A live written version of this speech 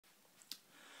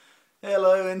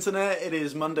Hello Internet, it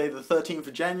is Monday the 13th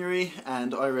of January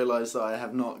and I realise that I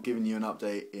have not given you an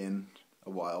update in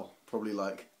a while, probably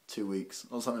like 2 weeks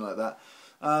or something like that.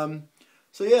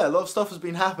 So yeah, a lot of stuff has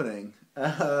been happening.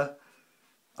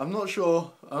 I'm not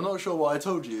sure what I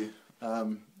told you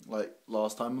like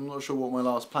last time. I'm not sure what my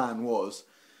last plan was.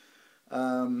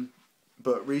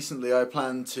 But recently I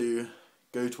planned to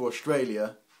go to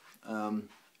Australia. That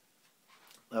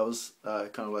was kind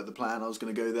of like the plan. I was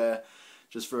going to go there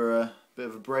just for a bit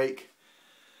of a break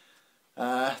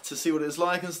to see what it's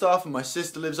like and stuff. And my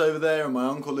sister lives over there, and my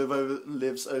uncle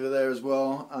lives over there as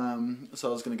well. So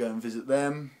I was going to go and visit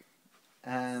them.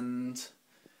 And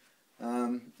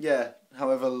yeah,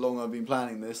 however long I've been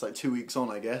planning this, like 2 weeks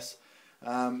on, I guess.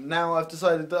 Now I've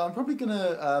decided that I'm probably going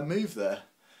to move there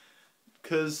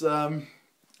because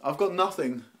I've got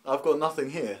nothing. I've got nothing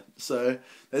here. So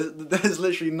there's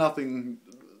literally nothing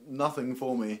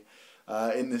for me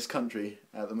in this country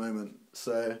at the moment.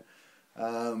 So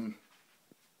I'm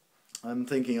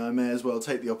thinking I may as well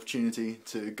take the opportunity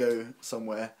to go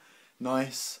somewhere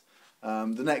nice.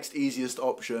 The next easiest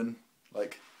option,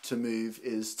 like to move,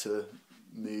 is to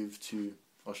move to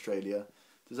Australia.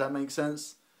 Does that make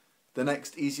sense? The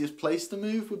next easiest place to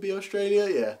move would be Australia?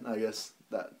 Yeah, I guess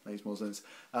that makes more sense.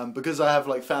 Because I have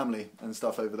like family and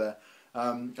stuff over there.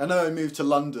 I know I moved to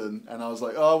London and I was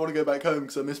like, oh, I want to go back home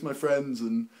because I miss my friends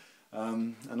and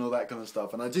all that kind of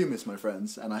stuff. And I do miss my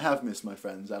friends, and I have missed my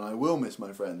friends, and I will miss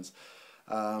my friends.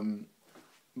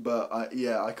 But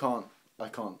I can't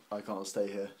stay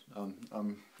here.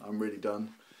 I'm really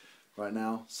done right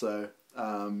now. So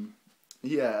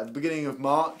yeah, at the beginning of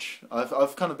March,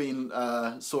 I've kind of been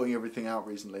sorting everything out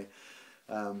recently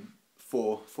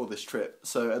for this trip.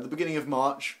 So at the beginning of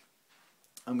March,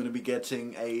 I'm going to be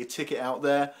getting a ticket out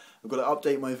there. I've got to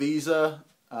update my visa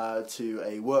to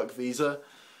a work visa.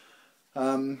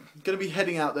 Going to be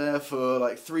heading out there for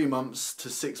like 3 months to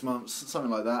 6 months, something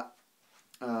like that.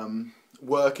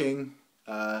 Working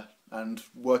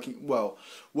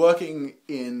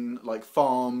in like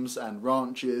farms and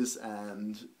ranches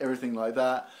and everything like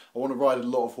that. I want to ride a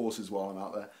lot of horses while I'm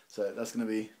out there, so that's gonna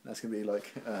be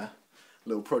like a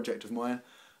little project of mine.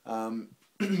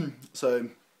 So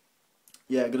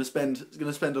yeah, gonna spend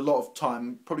a lot of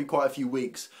time, probably quite a few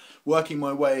weeks, working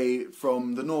my way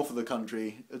from the north of the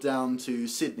country down to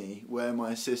Sydney, where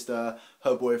my sister,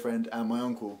 her boyfriend, and my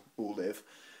uncle all live.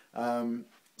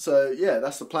 So yeah,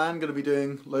 that's the plan. Going to be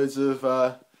doing loads of,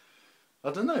 I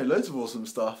don't know, loads of awesome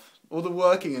stuff. All the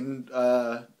working and,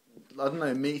 I don't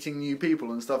know, meeting new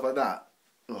people and stuff like that.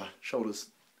 Ugh,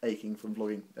 shoulders aching from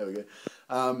vlogging. There we go.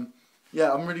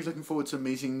 Yeah, I'm really looking forward to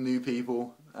meeting new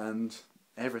people and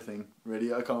everything.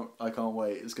 Really, I can't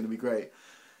wait. It's going to be great.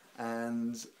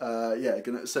 And yeah,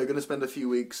 gonna spend a few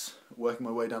weeks working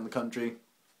my way down the country,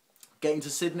 getting to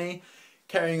Sydney.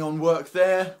 Carrying on work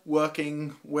there,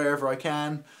 working wherever I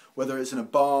can, whether it's in a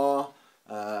bar,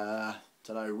 don't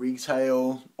know,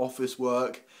 retail, office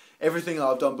work, everything that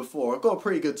I've done before. I've got a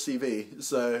pretty good CV,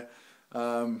 so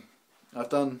I've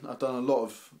done a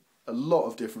lot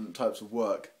of different types of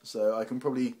work, so I can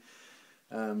probably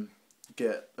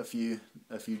get a few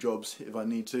jobs if I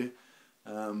need to.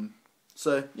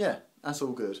 So yeah, that's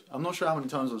all good. I'm not sure how many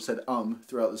times I've said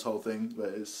throughout this whole thing,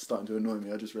 but it's starting to annoy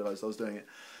me. I just realised I was doing it.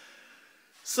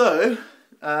 So,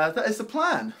 that is the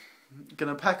plan. I'm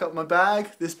gonna pack up my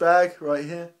bag, this bag right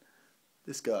here,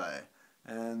 this guy,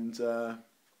 and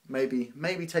maybe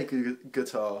take a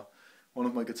guitar, one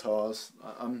of my guitars.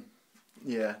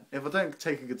 Yeah, if I don't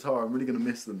take a guitar, I'm really gonna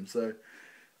miss them. So,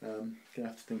 gonna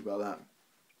have to think about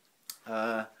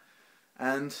that.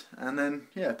 And then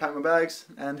yeah, pack my bags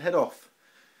and head off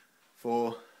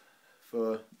for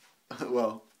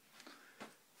well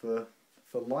for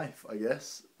life, I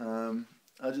guess.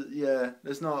 Yeah,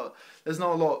 there's not a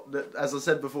lot. As I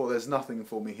said before, there's nothing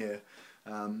for me here.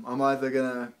 I'm either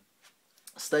gonna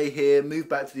stay here, move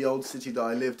back to the old city that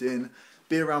I lived in,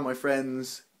 be around my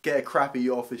friends, get a crappy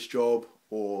office job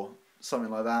or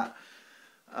something like that,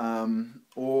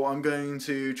 or I'm going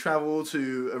to travel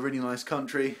to a really nice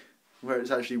country where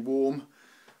it's actually warm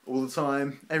all the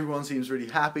time. Everyone seems really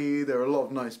happy. There are a lot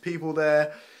of nice people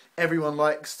there. Everyone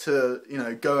likes to, you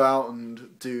know, go out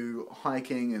and do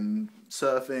hiking and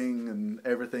surfing and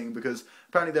everything, because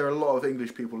apparently there are a lot of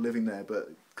English people living there, but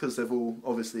because they've all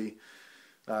obviously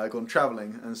gone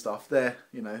travelling and stuff, they're,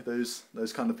 you know, those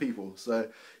kind of people. So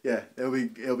yeah,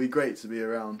 it'll be great to be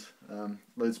around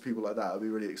loads of people like that. It'll be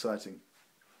really exciting.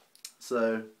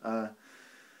 So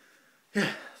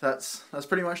yeah, that's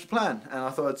pretty much the plan, and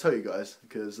I thought I'd tell you guys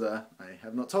because I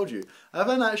have not told you. I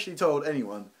haven't actually told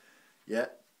anyone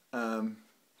yet.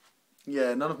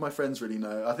 yeah, none of my friends really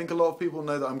know. I think a lot of people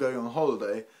know that I'm going on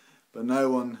holiday, but no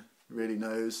one really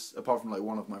knows, apart from like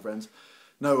one of my friends,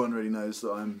 no one really knows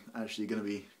that I'm actually going to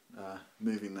be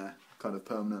moving there kind of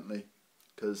permanently,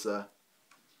 because I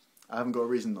haven't got a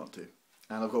reason not to.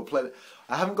 And I've got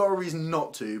I haven't got a reason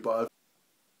not to, but I've...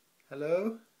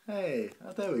 Hello? Hey,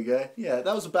 oh, there we go. Yeah,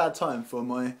 that was a bad time for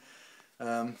my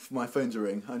phone to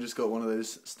ring. I just got one of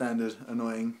those standard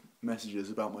annoying messages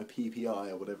about my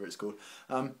PPI or whatever it's called.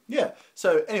 Yeah,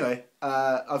 so anyway,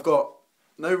 I've got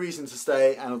no reason to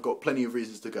stay and I've got plenty of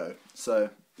reasons to go. So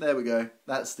there we go.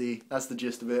 That's the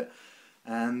gist of it.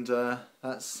 And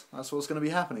that's what's going to be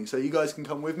happening. So you guys can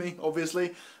come with me, obviously.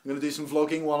 I'm going to do some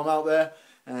vlogging while I'm out there,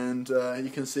 and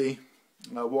you can see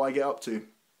what I get up to.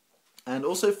 And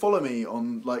also follow me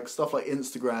on like stuff like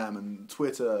Instagram and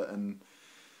Twitter and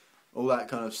all that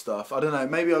kind of stuff. I don't know,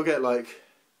 maybe I'll get like...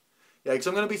 Yeah, because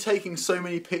I'm going to be taking so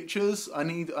many pictures, I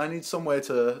need somewhere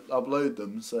to upload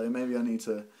them, so maybe I need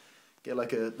to get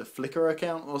like the Flickr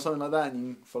account or something like that, and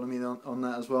you can follow me on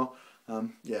that as well.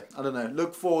 Yeah, I don't know.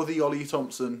 Look for the Ollie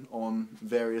Thompson on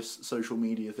various social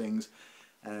media things,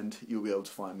 and you'll be able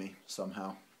to find me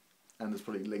somehow. And there's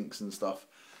probably links and stuff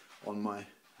on my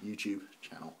YouTube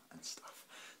channel and stuff.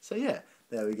 So yeah,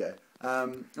 there we go.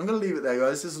 I'm going to leave it there,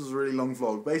 guys. This was a really long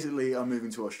vlog. Basically, I'm moving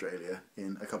to Australia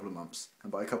in a couple of months.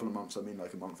 And by a couple of months, I mean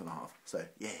like a month and a half. So,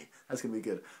 yeah, that's going to be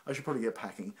good. I should probably get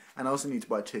packing. And I also need to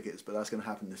buy tickets, but that's going to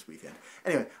happen this weekend.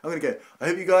 Anyway, I'm going to go. I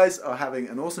hope you guys are having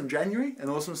an awesome January, an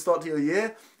awesome start to your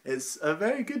year. It's a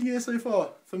very good year so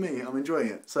far for me. I'm enjoying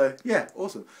it. So, yeah,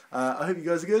 awesome. I hope you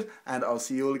guys are good, and I'll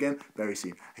see you all again very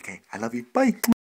soon. Okay, I love you. Bye.